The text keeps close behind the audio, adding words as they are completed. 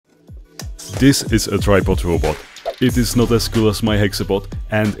This is a tripod robot. It is not as cool as my Hexapod,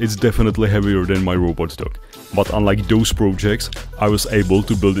 and it's definitely heavier than my robot dog. But unlike those projects, I was able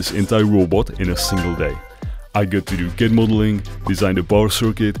to build this entire robot in a single day. I got to do CAD modeling, design the power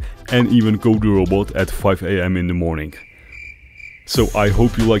circuit, and even code the robot at 5 AM in the morning. So I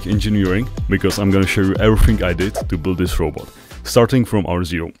hope you like engineering, because I'm gonna show you everything I did to build this robot, starting from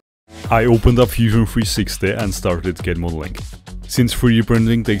R0. I opened up Fusion 360 and started CAD modeling. Since 3D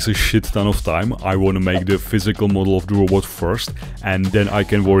printing takes a shit ton of time, I want to make the physical model of the robot first, and then I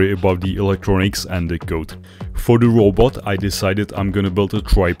can worry about the electronics and the code. For the robot, I decided I'm gonna build a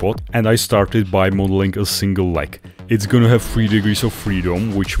tripod, and I started by modeling a single leg. It's gonna have 3 degrees of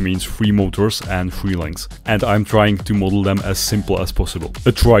freedom, which means 3 motors and 3 lengths, and I'm trying to model them as simple as possible.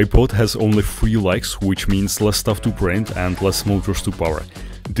 A tripod has only 3 legs, which means less stuff to print and less motors to power.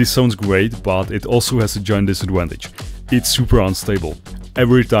 This sounds great, but it also has a giant disadvantage. It's super unstable.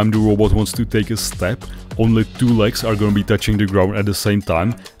 Every time the robot wants to take a step, only 2 legs are gonna be touching the ground at the same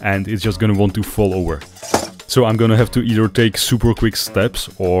time, and it's just gonna want to fall over. So I'm gonna have to either take super quick steps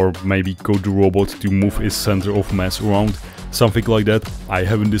or maybe code the robot to move its center of mass around, something like that. I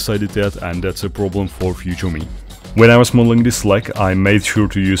haven't decided yet, and that's a problem for future me. When I was modeling this leg, I made sure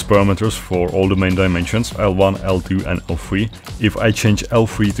to use parameters for all the main dimensions, L1, L2 and L3. If I change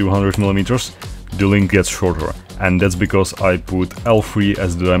L3 to 100 mm, the link gets shorter, and that's because I put L3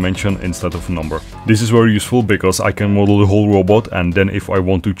 as the dimension instead of number. This is very useful because I can model the whole robot, and then if I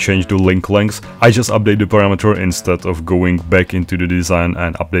want to change the link length, I just update the parameter instead of going back into the design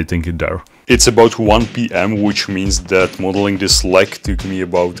and updating it there. It's about 1 PM, which means that modeling this leg took me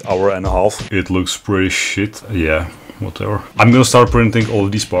about an hour and a half. It looks pretty shit, yeah, whatever. I'm gonna start printing all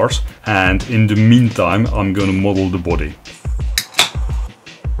of these parts, and in the meantime I'm gonna model the body.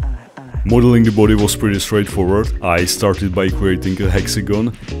 Modeling the body was pretty straightforward. I started by creating a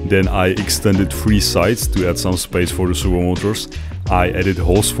hexagon, then I extended 3 sides to add some space for the servo motors. I added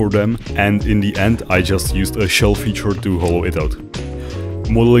holes for them, and in the end I just used a shell feature to hollow it out.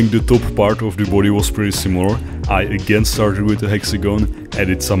 Modeling the top part of the body was pretty similar. I again started with a hexagon,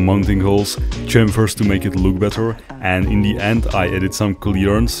 added some mounting holes, chamfers to make it look better, and in the end I added some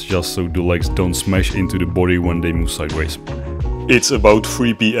clearance just so the legs don't smash into the body when they move sideways. It's about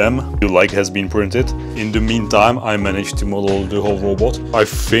 3 PM, the leg has been printed. In the meantime I managed to model the whole robot. I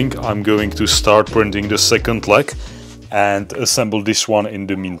think I'm going to start printing the second leg and assemble this one in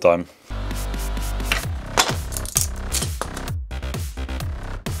the meantime.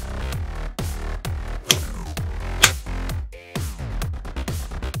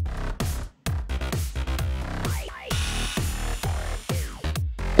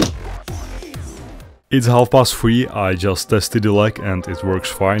 It's 3:30, I just tested the leg and it works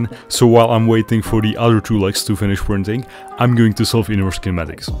fine, so while I'm waiting for the other 2 legs to finish printing, I'm going to solve inverse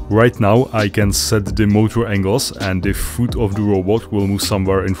kinematics. Right now I can set the motor angles and the foot of the robot will move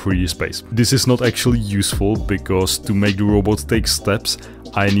somewhere in 3D space. This is not actually useful because to make the robot take steps,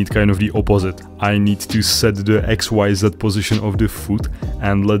 I need kind of the opposite. I need to set the XYZ position of the foot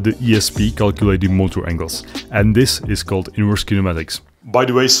and let the ESP calculate the motor angles. And this is called inverse kinematics. By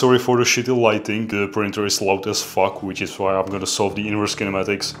the way, sorry for the shitty lighting, the printer is loud as fuck, which is why I'm gonna solve the inverse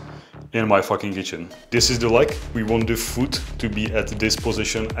kinematics in my fucking kitchen. This is the leg. We want the foot to be at this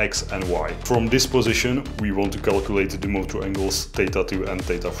position X and Y. From this position we want to calculate the motor angles θ2 and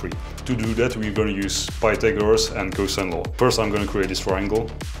θ3. To do that we're gonna use Pythagoras and cosine law. First I'm gonna create this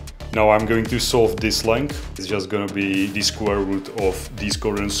triangle. Now I'm going to solve this length. It's just gonna be the square root of these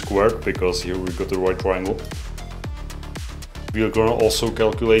coordinates squared, because here we got the right triangle. We are gonna also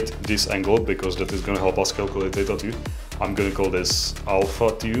calculate this angle because that is gonna help us calculate θ2. I'm gonna call this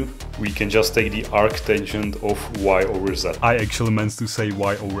alpha 2. We can just take the arctangent of y over z. I actually meant to say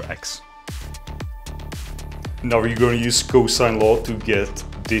y over x. Now we're gonna use cosine law to get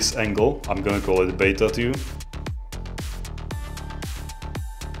this angle. I'm gonna call it beta 2.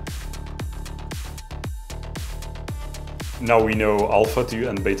 Now we know alpha 2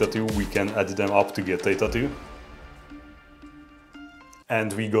 and beta 2, we can add them up to get θ2.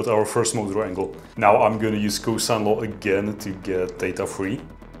 And we got our first motor angle. Now I'm gonna use cosine law again to get θ3.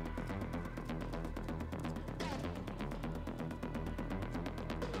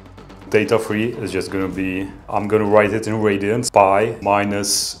 θ3 is just gonna be, I'm gonna write it in radians, pi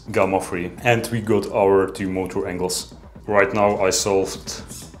minus gamma 3. And we got our 2 motor angles. Right now I solved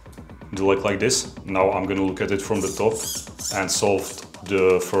the leg like this. Now I'm gonna look at it from the top and solve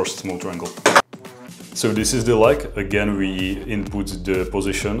the first motor angle. So this is the leg. Again we input the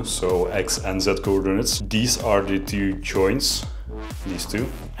position, so x and z coordinates. These are the 2 joints, these 2.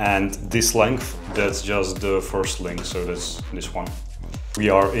 And this length, that's just the first link, so that's this one. We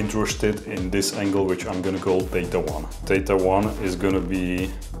are interested in this angle, which I'm gonna call theta 1. Theta 1 is gonna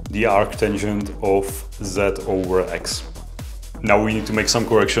be the arctangent of z over x. Now we need to make some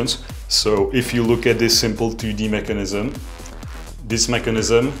corrections. So if you look at this simple 2D mechanism, this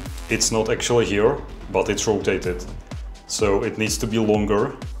mechanism, it's not actually here, but it's rotated. So it needs to be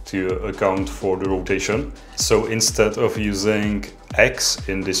longer to account for the rotation. So instead of using x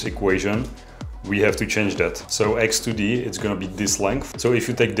in this equation, we have to change that. So x to d, it's gonna be this length. So if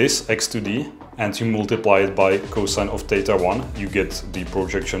you take this x to d and you multiply it by cosine of theta 1, you get the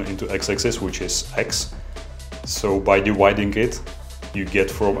projection into x-axis, which is x. So by dividing it, you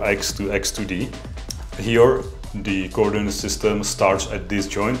get from x to d. Here, the coordinate system starts at this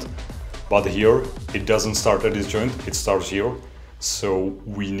joint, but here it doesn't start at this joint, it starts here. So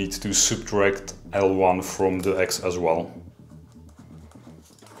we need to subtract L1 from the x as well.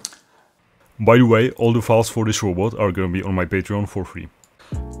 By the way, all the files for this robot are gonna be on my Patreon for free.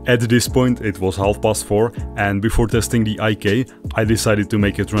 At this point it was 4:30, and before testing the IK, I decided to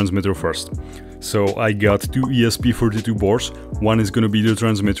make a transmitter first. So I got two ESP32 boards, one is gonna be the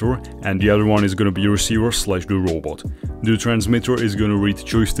transmitter and the other one is gonna be a receiver / the robot. The transmitter is gonna read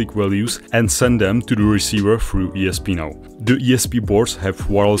joystick values and send them to the receiver through ESP-NOW. The ESP boards have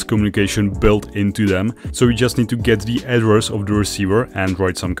wireless communication built into them, so we just need to get the address of the receiver and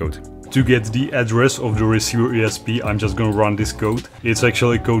write some code. To get the address of the receiver ESP, I'm just gonna run this code. It's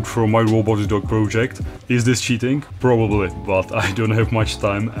actually code from my Robotics Dog project. Is this cheating? Probably, but I don't have much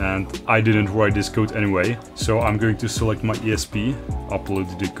time and I didn't write this code anyway. So I'm going to select my ESP,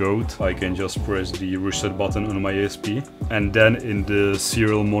 upload the code. I can just press the reset button on my ESP, and then in the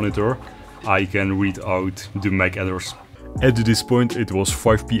serial monitor, I can read out the MAC address. At this point it was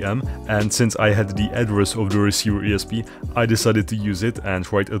 5 PM, and since I had the address of the receiver ESP, I decided to use it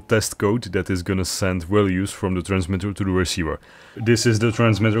and write a test code that is gonna send values from the transmitter to the receiver. This is the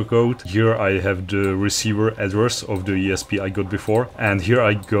transmitter code. Here I have the receiver address of the ESP I got before, and here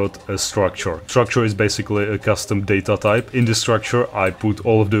I got a structure. Structure is basically a custom data type. In the structure I put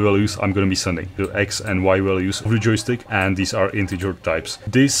all of the values I'm gonna be sending, the X and Y values of the joystick, and these are integer types.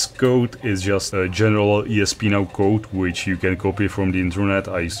 This code is just a general ESP-NOW code which you can copy from the internet.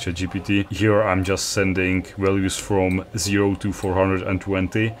 I use ChatGPT. Here I'm just sending values from 0 to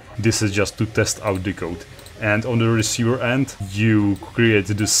 420. This is just to test out the code. And on the receiver end, you create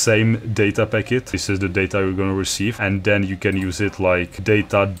the same data packet. This is the data you're gonna receive, and then you can use it like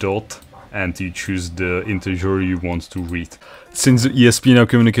data dot, and you choose the integer you want to read. Since the ESP-NOW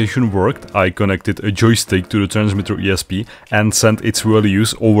communication worked, I connected a joystick to the transmitter ESP and sent its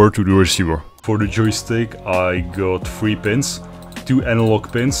values over to the receiver. For the joystick, I got 3 pins, 2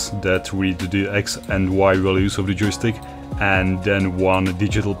 analog pins that read the X and Y values of the joystick, and then 1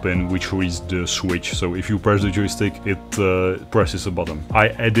 digital pin which reads the switch. So if you press the joystick, it presses a button. I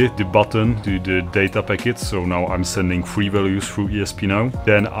added the button to the data packet, so now I'm sending 3 values through ESP-NOW.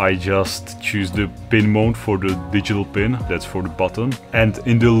 Then I just choose the pin mode for the digital pin, that's for the button. And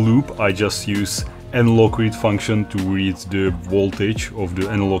in the loop, I just use analog read function to read the voltage of the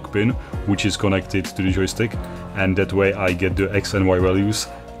analog pin, which is connected to the joystick. And that way I get the X and Y values,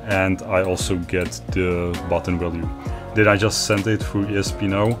 and I also get the button value. Then I just sent it through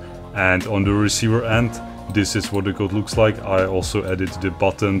ESP-NOW, and on the receiver end, this is what the code looks like. I also added the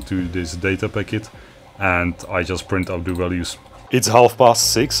button to this data packet, and I just print out the values. It's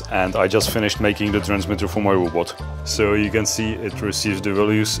 6:30 and I just finished making the transmitter for my robot. So you can see it receives the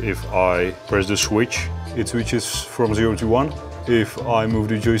values if I press the switch. It switches from 0 to 1. If I move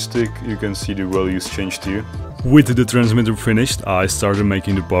the joystick, you can see the values change too. With the transmitter finished, I started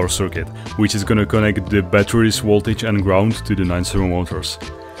making the power circuit, which is gonna connect the battery's voltage and ground to the 9 servo motors.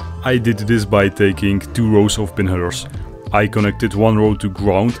 I did this by taking 2 rows of pin headers. I connected 1 row to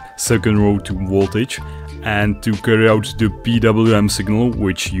ground, 2nd row to voltage, and to carry out the PWM signal,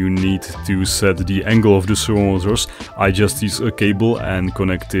 which you need to set the angle of the servo motors, I just use a cable and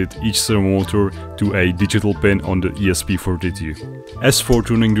connected each servo motor to a digital pin on the ESP32. As for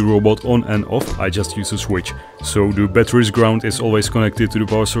turning the robot on and off, I just use a switch. So the battery's ground is always connected to the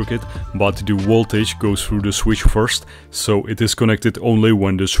power circuit, but the voltage goes through the switch first, so it is connected only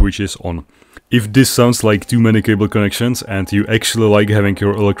when the switch is on. If this sounds like too many cable connections and you actually like having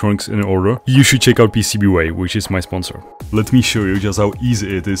your electronics in order, you should check out PCBWay, which is my sponsor. Let me show you just how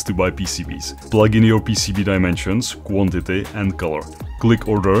easy it is to buy PCBs. Plug in your PCB dimensions, quantity and color. click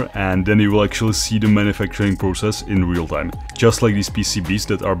order, and then you will actually see the manufacturing process in real time, just like these PCBs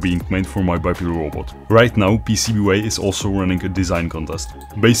that are being made for my Bipedal robot. Right now, PCBWay is also running a design contest.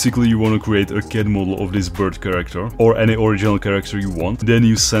 Basically, you want to create a CAD model of this bird character, or any original character you want, then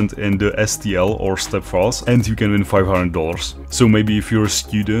you send in the STL or step files, and you can win $500. So maybe if you're a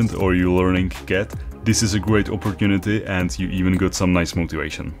student or you're learning CAD, this is a great opportunity and you even got some nice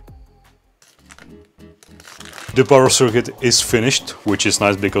motivation. The power circuit is finished, which is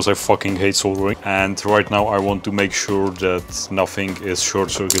nice because I fucking hate soldering. And right now I want to make sure that nothing is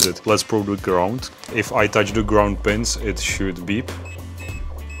short-circuited. Let's probe the ground. If I touch the ground pins, it should beep.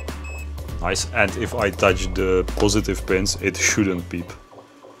 Nice. And if I touch the positive pins, it shouldn't beep.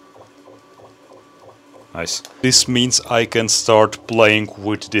 Nice. This means I can start playing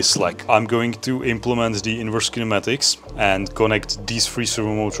with this leg. I'm going to implement the inverse kinematics and connect these 3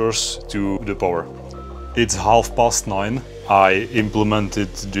 servo motors to the power. It's 9:30. I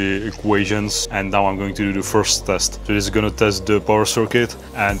implemented the equations and now I'm going to do the first test. So this is going to test the power circuit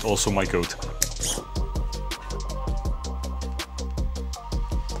and also my code.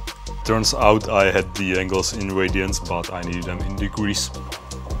 Turns out I had the angles in radians, but I needed them in degrees.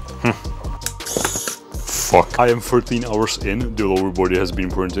 Fuck. I am 13 hours in, the lower body has been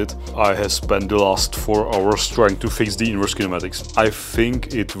printed. I have spent the last 4 hours trying to fix the inverse kinematics. I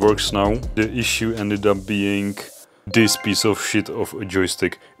think it works now. The issue ended up being this piece of shit of a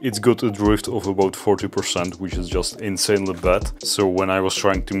joystick. It's got a drift of about 40%, which is just insanely bad. So when I was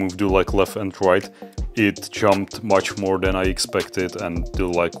trying to move the leg left and right, it jumped much more than I expected and the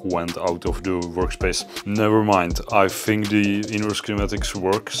leg went out of the workspace. Never mind, I think the inverse kinematics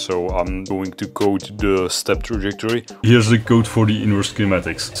work, so I'm going to code the step trajectory. Here's the code for the inverse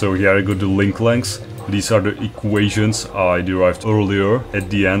kinematics. So here I got the link lengths. These are the equations I derived earlier. At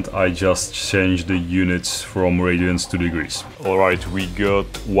the end I just changed the units from radians to degrees. Alright, we got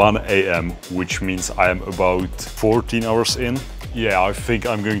 1 AM, which means I am about 14 hours in. Yeah, I think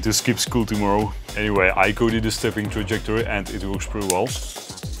I'm going to skip school tomorrow. Anyway, I coded the stepping trajectory and it works pretty well.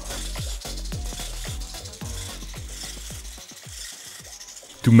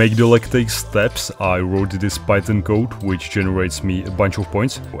 To make the leg take steps, I wrote this Python code which generates me a bunch of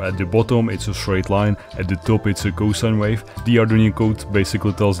points. At the bottom it's a straight line, at the top it's a cosine wave. The Arduino code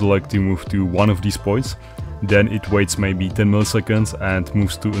basically tells the leg to move to one of these points. Then it waits maybe 10 milliseconds and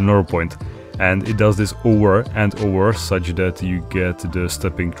moves to another point. And it does this over and over such that you get the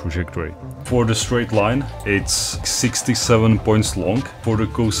stepping trajectory. For the straight line, it's 67 points long. For the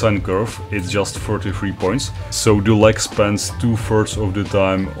cosine curve, it's just 33 points. So the leg spends 2/3 of the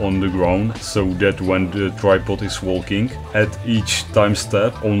time on the ground, so that when the tripod is walking, at each time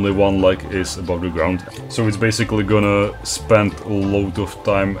step, only one leg is above the ground. So it's basically gonna spend a lot of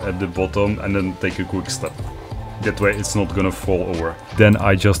time at the bottom and then take a quick step. That way it's not gonna fall over. Then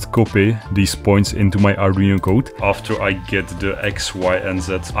I just copy these points into my Arduino code. After I get the X, Y and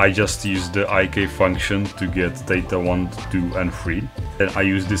Z, I just use the IK function to get data 1, 2 and 3. Then I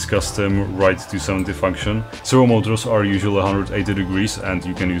use this custom write to 70 function. Servo motors are usually 180 degrees and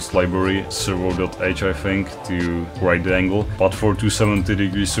you can use library servo.h I think to write the angle. But for 270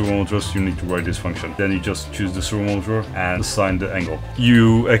 degree servo motors you need to write this function. Then you just choose the servo motor and assign the angle.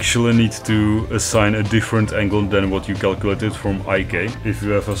 You actually need to assign a different angle than what you calculated from IK. If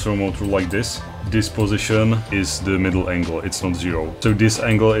you have a servo motor like this position is the middle angle, it's not 0. So this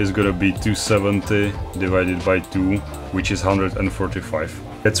angle is gonna be 270 divided by 2, which is 145.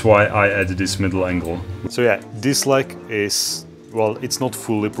 That's why I add this middle angle. So yeah, this leg is, well, it's not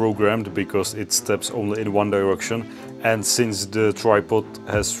fully programmed because it steps only in one direction. And since the tripod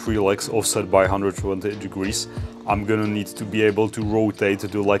has 3 legs offset by 120 degrees, I'm gonna need to be able to rotate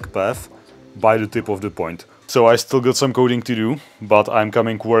the leg path by the tip of the point. So I still got some coding to do, but I'm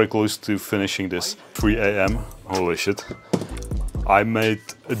coming very close to finishing this. 3 AM, holy shit. I made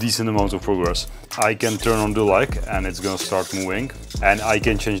a decent amount of progress. I can turn on the leg and it's gonna start moving. And I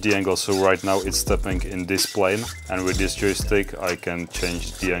can change the angle, so right now it's stepping in this plane. And with this joystick I can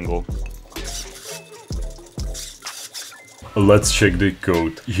change the angle. Let's check the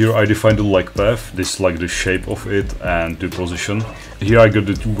code. Here I define the leg path, this is like the shape of it and the position. Here I got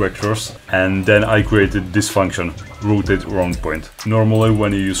the 2 vectors and then I created this function, rotate around point. Normally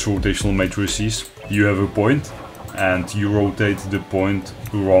when you use rotational matrices, you have a point and you rotate the point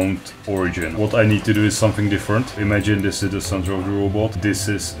around origin. What I need to do is something different. Imagine this is the center of the robot, this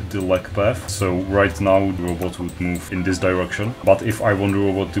is the leg path. So right now the robot would move in this direction. But if I want the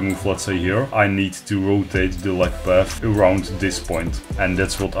robot to move, let's say here, I need to rotate the leg path around this point. And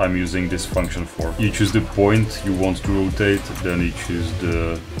that's what I'm using this function for. You choose the point you want to rotate, then you choose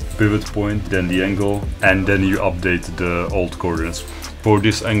the pivot point, then the angle, and then you update the old coordinates. For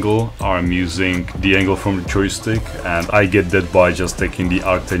this angle, I'm using the angle from the joystick, and I get that by just taking the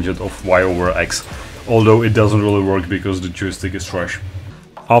arctangent of Y over X, although it doesn't really work because the joystick is trash.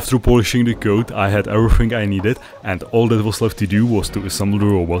 After polishing the code, I had everything I needed, and all that was left to do was to assemble the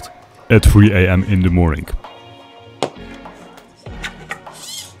robot at 3 AM in the morning.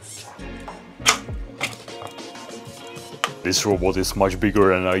 This robot is much bigger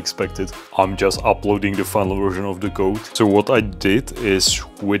than I expected. I'm just uploading the final version of the code. So what I did is,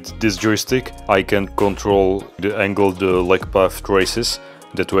 with this joystick, I can control the angle the leg path traces.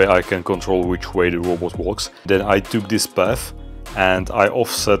 That way I can control which way the robot walks. Then I took this path and I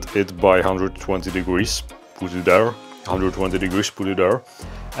offset it by 120 degrees, put it there, 120 degrees, put it there.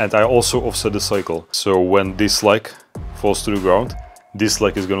 And I also offset the cycle. So when this leg falls to the ground, this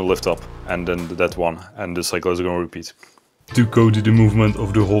leg is going to lift up, and then that one, and the cycle is going to repeat. To code the movement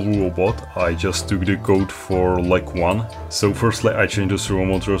of the whole robot, I just took the code for leg 1. So firstly I changed the servo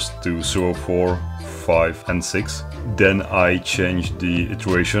motors to 0, 4, 5 and 6. Then I changed the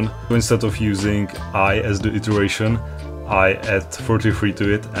iteration. So instead of using I as the iteration, I add 33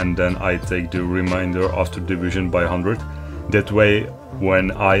 to it, and then I take the remainder after division by 100. That way,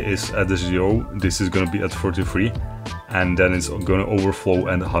 when I is at 0, this is gonna be at 33. And then it's gonna overflow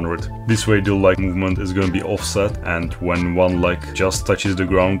at 100. This way the leg movement is gonna be offset, and when one leg just touches the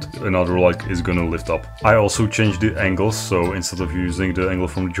ground, another leg is gonna lift up. I also changed the angles, so instead of using the angle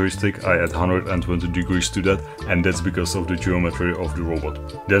from the joystick, I add 120 degrees to that, and that's because of the geometry of the robot.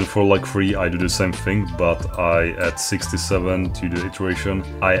 Then for leg 3 I do the same thing, but I add 67 to the iteration,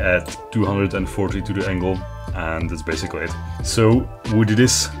 I add 240 to the angle, and that's basically it. So with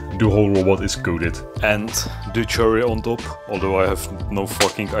this, the whole robot is coded. And the cherry on top, although I have no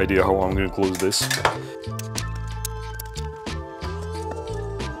fucking idea how I'm gonna close this.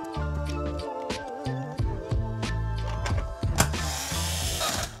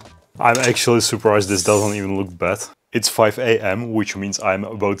 I'm actually surprised this doesn't even look bad. It's 5 AM, which means I'm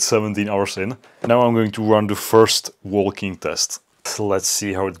about 17 hours in. Now I'm going to run the first walking test. Let's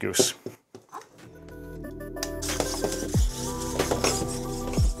see how it goes.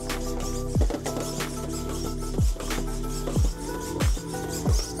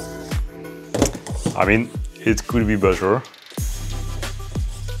 I mean, it could be better.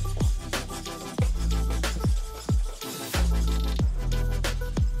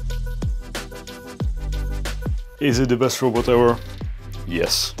 Is it the best robot ever?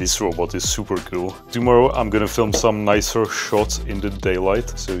 Yes, this robot is super cool. Tomorrow I'm gonna film some nicer shots in the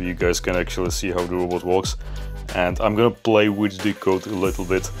daylight, so you guys can actually see how the robot walks. And I'm gonna play with the code a little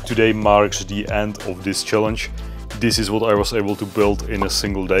bit. Today marks the end of this challenge. This is what I was able to build in a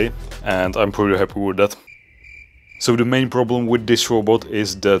single day, and I'm pretty happy with that. So the main problem with this robot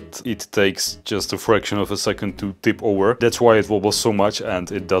is that it takes just a fraction of a second to tip over. That's why it wobbles so much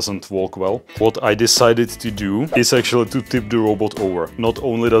and it doesn't walk well. What I decided to do is actually to tip the robot over. Not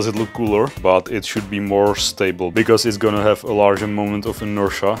only does it look cooler, but it should be more stable, because it's gonna have a larger moment of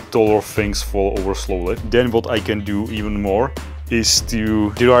inertia. Taller things fall over slowly. Then what I can do even more is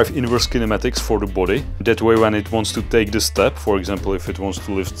to derive inverse kinematics for the body. That way when it wants to take the step, for example if it wants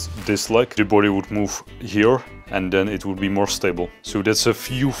to lift this leg, the body would move here and then it would be more stable. So that's a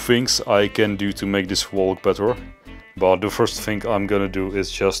few things I can do to make this walk better. But the first thing I'm gonna do is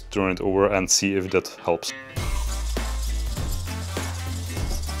just turn it over and see if that helps.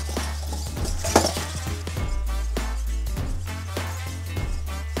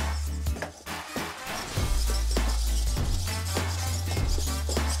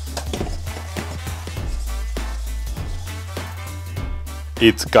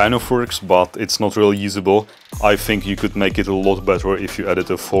 It kind of works, but it's not really usable. I think you could make it a lot better if you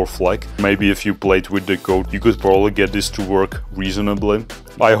added a fourth leg. Maybe if you played with the code, you could probably get this to work reasonably.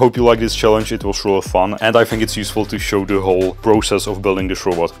 I hope you like this challenge, it was really fun, and I think it's useful to show the whole process of building this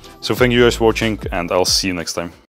robot. So thank you guys for watching, and I'll see you next time.